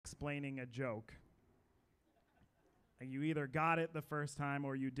explaining a joke. You either got it the first time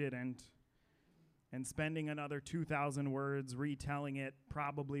or you didn't. And spending another 2,000 words retelling it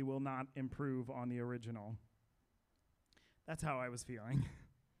probably will not improve on the original. That's how I was feeling.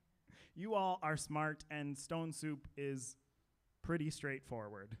 You all are smart, and Stone Soup is pretty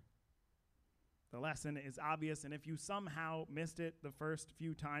straightforward. The lesson is obvious, and if you somehow missed it the first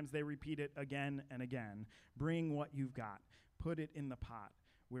few times, they repeat it again and again. Bring what you've got. Put it in the pot.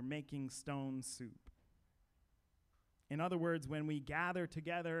 We're making stone soup. In other words, when we gather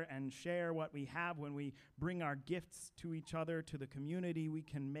together and share what we have, when we bring our gifts to each other, to the community, we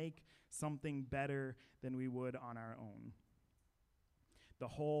can make something better than we would on our own. The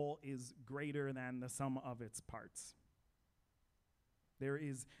whole is greater than the sum of its parts. There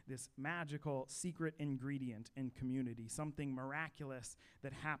is this magical secret ingredient in community, something miraculous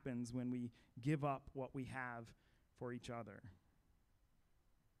that happens when we give up what we have for each other.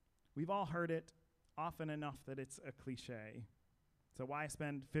 We've all heard it often enough that it's a cliche. So why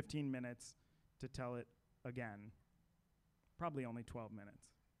spend 15 minutes to tell it again? Probably only 12 minutes.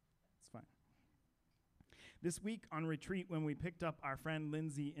 It's fine. This week on retreat, when we picked up our friend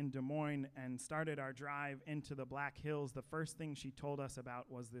Lindsay in Des Moines and started our drive into the Black Hills, the first thing she told us about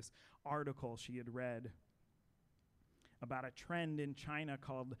was this article she had read about a trend in China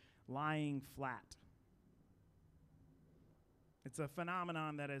called lying flat. It's a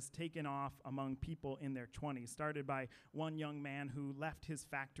phenomenon that has taken off among people in their 20s, started by one young man who left his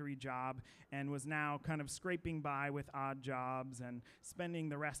factory job and was now kind of scraping by with odd jobs and spending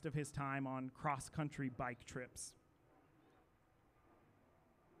the rest of his time on cross-country bike trips.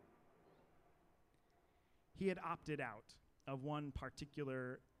 He had opted out of one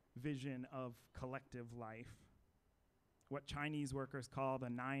particular vision of collective life, what Chinese workers call the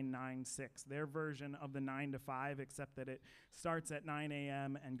 996, their version of the 9 to 5, except that it starts at 9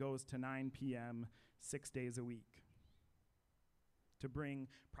 a.m. and goes to 9 p.m. 6 days a week. To bring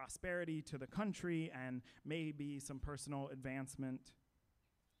prosperity to the country and maybe some personal advancement.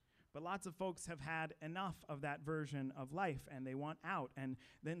 But lots of folks have had enough of that version of life and they want out. And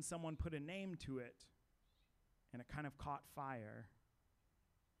then someone put a name to it and it kind of caught fire.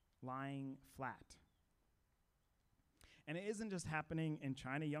 Lying flat. And it isn't just happening in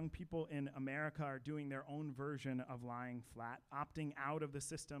China. Young people in America are doing their own version of lying flat, opting out of the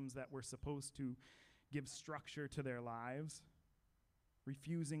systems that were supposed to give structure to their lives,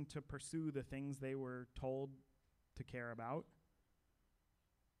 refusing to pursue the things they were told to care about.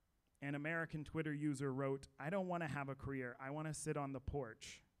 An American Twitter user wrote, "I don't want to have a career. I want to sit on the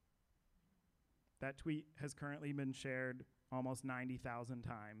porch." That tweet has currently been shared almost 90,000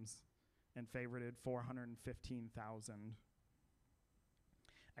 times and favorited 415,000.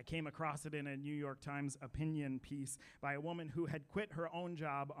 I came across it in a New York Times opinion piece by a woman who had quit her own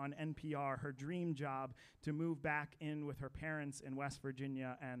job on NPR, her dream job, to move back in with her parents in West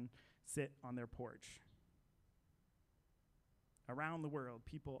Virginia and sit on their porch. Around the world,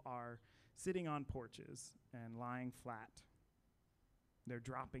 people are sitting on porches and lying flat. They're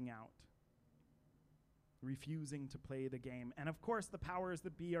dropping out, refusing to play the game. And of course, the powers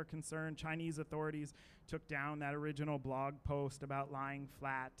that be are concerned. Chinese authorities took down that original blog post about lying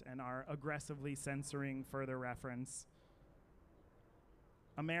flat and are aggressively censoring further reference.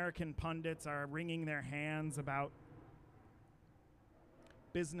 American pundits are wringing their hands about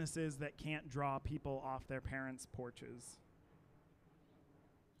businesses that can't draw people off their parents' porches.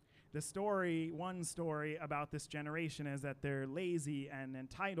 One story about this generation is that they're lazy and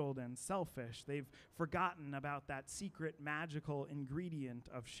entitled and selfish. They've forgotten about that secret magical ingredient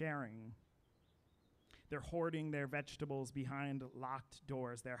of sharing. They're hoarding their vegetables behind locked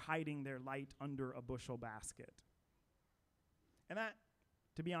doors. They're hiding their light under a bushel basket. And that,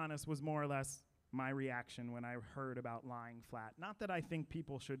 to be honest, was more or less my reaction when I heard about lying flat. Not that I think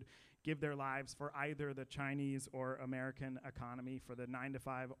people should give their lives for either the Chinese or American economy, for the 9 to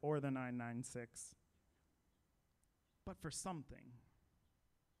 5 or the 996, but for something.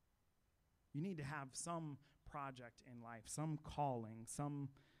 You need to have some project in life, some calling, some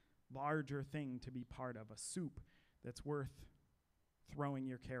larger thing to be part of, a soup that's worth throwing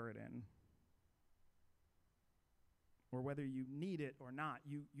your carrot in. Or whether you need it or not,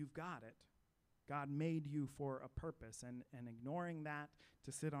 you've got it. God made you for a purpose, and ignoring that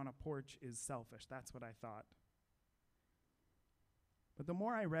to sit on a porch is selfish. That's what I thought. But the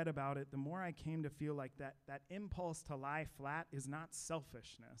more I read about it, the more I came to feel like that impulse to lie flat is not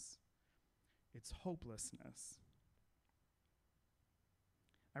selfishness. It's hopelessness.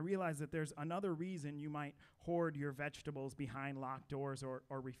 I realize that there's another reason you might hoard your vegetables behind locked doors or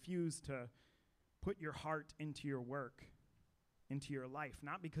refuse to put your heart into your work. into your life,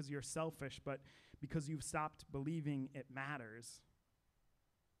 not because you're selfish, but because you've stopped believing it matters.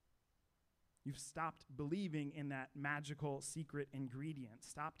 You've stopped believing in that magical secret ingredient,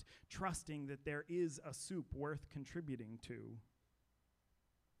 stopped trusting that there is a soup worth contributing to.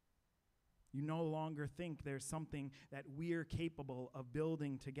 You no longer think there's something that we're capable of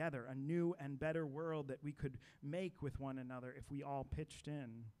building together, a new and better world that we could make with one another if we all pitched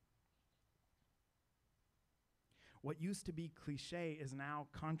in. What used to be cliche is now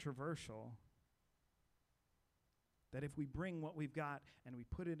controversial. That if we bring what we've got and we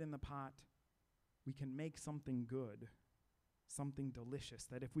put it in the pot, we can make something good, something delicious.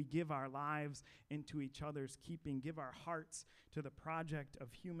 That if we give our lives into each other's keeping, give our hearts to the project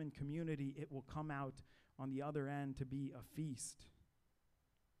of human community, it will come out on the other end to be a feast.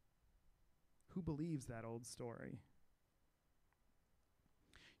 Who believes that old story?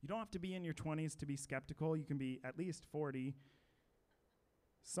 You don't have to be in your 20s to be skeptical. You can be at least 40.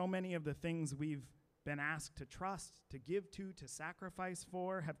 So many of the things we've been asked to trust, to give to sacrifice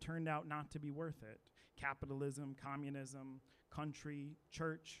for, have turned out not to be worth it. Capitalism, communism, country,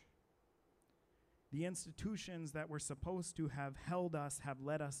 church. The institutions that were supposed to have held us have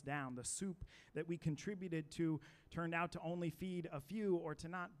let us down. The soup that we contributed to turned out to only feed a few or to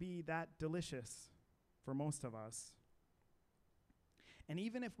not be that delicious for most of us. And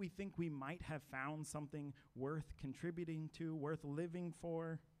even if we think we might have found something worth contributing to, worth living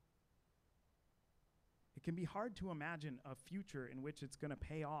for, it can be hard to imagine a future in which it's going to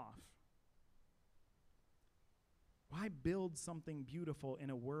pay off. Why build something beautiful in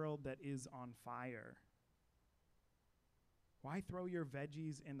a world that is on fire? Why throw your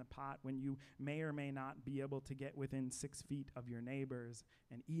veggies in the pot when you may or may not be able to get within 6 feet of your neighbors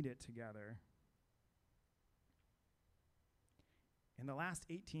and eat it together? In the last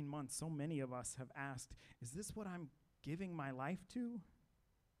 18 months, so many of us have asked, is this what I'm giving my life to?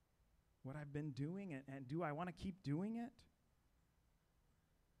 What I've been doing, and do I want to keep doing it?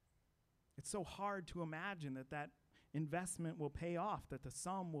 It's so hard to imagine that investment will pay off, that the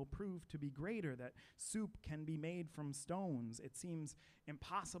sum will prove to be greater, that soup can be made from stones. It seems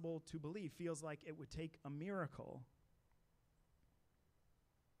impossible to believe, feels like it would take a miracle.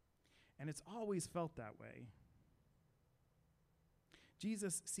 And it's always felt that way.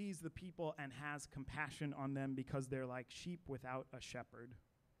 Jesus sees the people and has compassion on them because they're like sheep without a shepherd.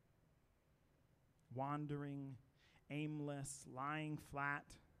 Wandering, aimless, lying flat.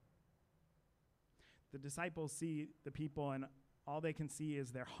 The disciples see the people and all they can see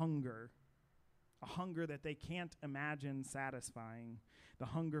is their hunger, a hunger that they can't imagine satisfying. The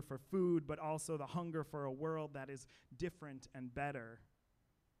hunger for food, but also the hunger for a world that is different and better.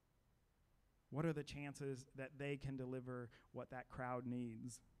 What are the chances that they can deliver what that crowd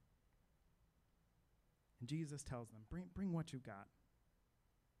needs? And Jesus tells them, bring what you've got.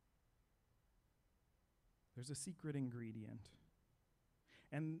 There's a secret ingredient.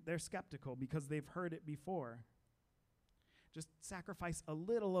 And they're skeptical because they've heard it before. Just sacrifice a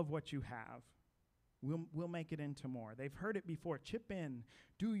little of what you have. We'll make it into more. They've heard it before. Chip in,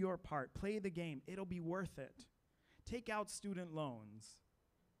 do your part, play the game. It'll be worth it. Take out student loans.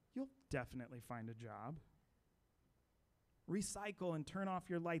 You'll definitely find a job. Recycle and turn off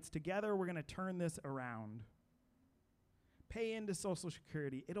your lights. Together, we're going to turn this around. Pay into Social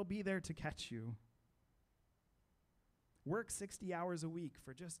Security. It'll be there to catch you. Work 60 hours a week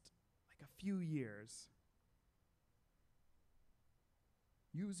for just like a few years.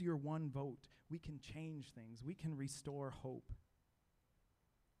 Use your one vote. We can change things. We can restore hope.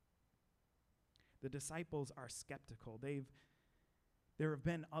 The disciples are skeptical. There have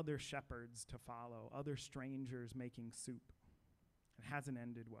been other shepherds to follow, other strangers making soup. It hasn't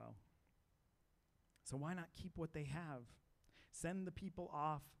ended well. So why not keep what they have? Send the people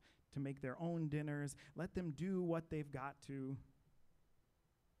off to make their own dinners. Let them do what they've got to.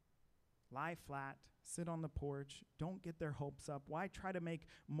 Lie flat, sit on the porch, don't get their hopes up. Why try to make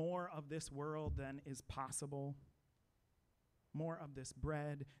more of this world than is possible? More of this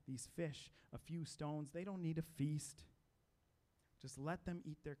bread, these fish, a few stones. They don't need a feast. Just let them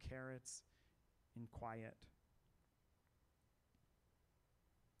eat their carrots in quiet.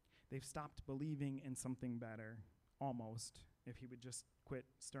 They've stopped believing in something better, almost, if he would just quit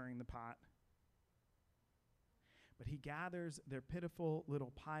stirring the pot. But he gathers their pitiful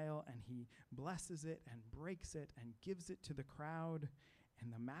little pile and he blesses it and breaks it and gives it to the crowd,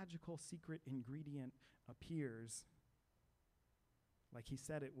 and the magical secret ingredient appears like he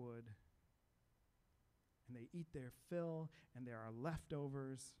said it would. And they eat their fill, and there are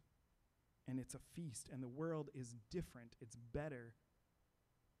leftovers, and it's a feast, and the world is different. It's better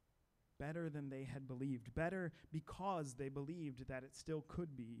better than they had believed, better because they believed that it still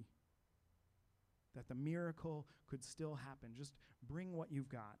could be, that the miracle could still happen. Just bring what you've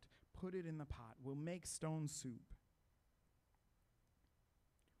got, put it in the pot. We'll make stone soup.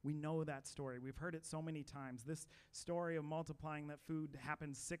 We know that story. We've heard it so many times. This story of multiplying that food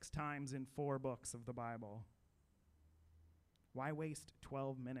happens 6 times in 4 books of the Bible. Why waste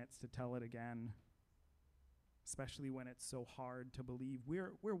 12 minutes to tell it again? Especially when it's so hard to believe.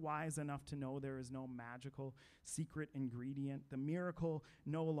 We're wise enough to know there is no magical secret ingredient. The miracle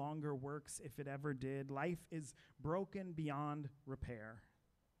no longer works if it ever did. Life is broken beyond repair.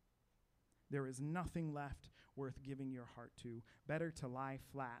 There is nothing left worth giving your heart to. Better to lie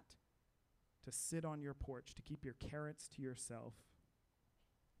flat, to sit on your porch, to keep your carrots to yourself.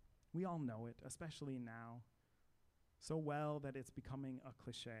 We all know it, especially now, so well that it's becoming a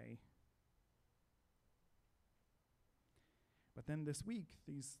cliche. But then this week,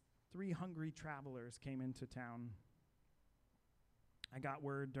 these 3 hungry travelers came into town. I got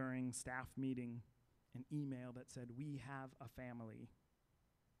word during staff meeting, an email that said, "We have a family."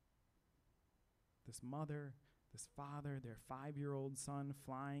 This mother, this father, their 5-year-old son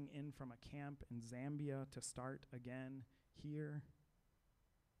flying in from a camp in Zambia to start again here.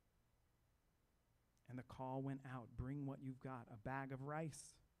 And the call went out, bring what you've got, a bag of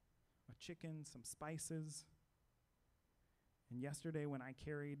rice, a chicken, some spices. And yesterday when I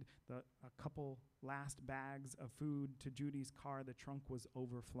carried a couple last bags of food to Judy's car, the trunk was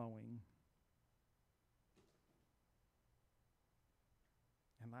overflowing.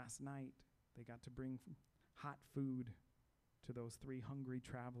 And last night, they got to bring hot food to those 3 hungry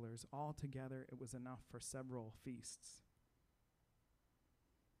travelers. All together, it was enough for several feasts.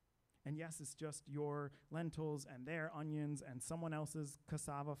 And yes, it's just your lentils and their onions and someone else's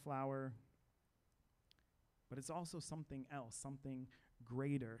cassava flour. But it's also something else, something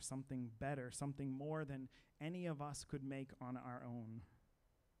greater, something better, something more than any of us could make on our own.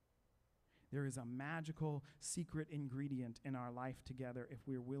 There is a magical secret ingredient in our life together if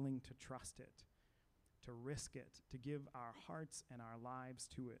we're willing to trust it, to risk it, to give our hearts and our lives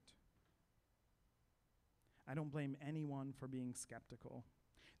to it. I don't blame anyone for being skeptical.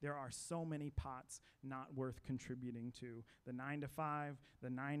 There are so many pots not worth contributing to. The 9 to 5, the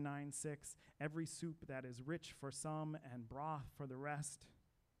 996, every soup that is rich for some and broth for the rest.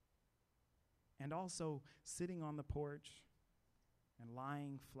 And also sitting on the porch and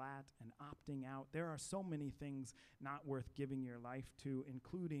lying flat and opting out. There are so many things not worth giving your life to,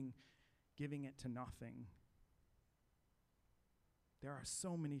 including giving it to nothing. There are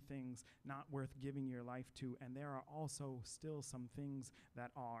so many things not worth giving your life to, and there are also still some things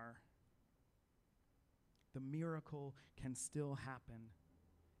that are. The miracle can still happen,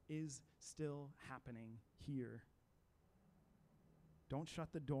 is still happening here. Don't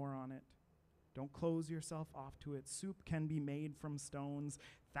shut the door on it. Don't close yourself off to it. Soup can be made from stones.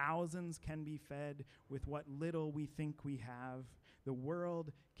 Thousands can be fed with what little we think we have. The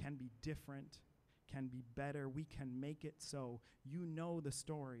world can be different, can be better. We can make it so. You know the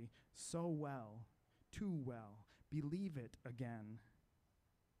story so well, too well. Believe it again.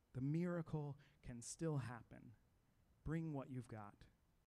 The miracle can still happen. Bring what you've got.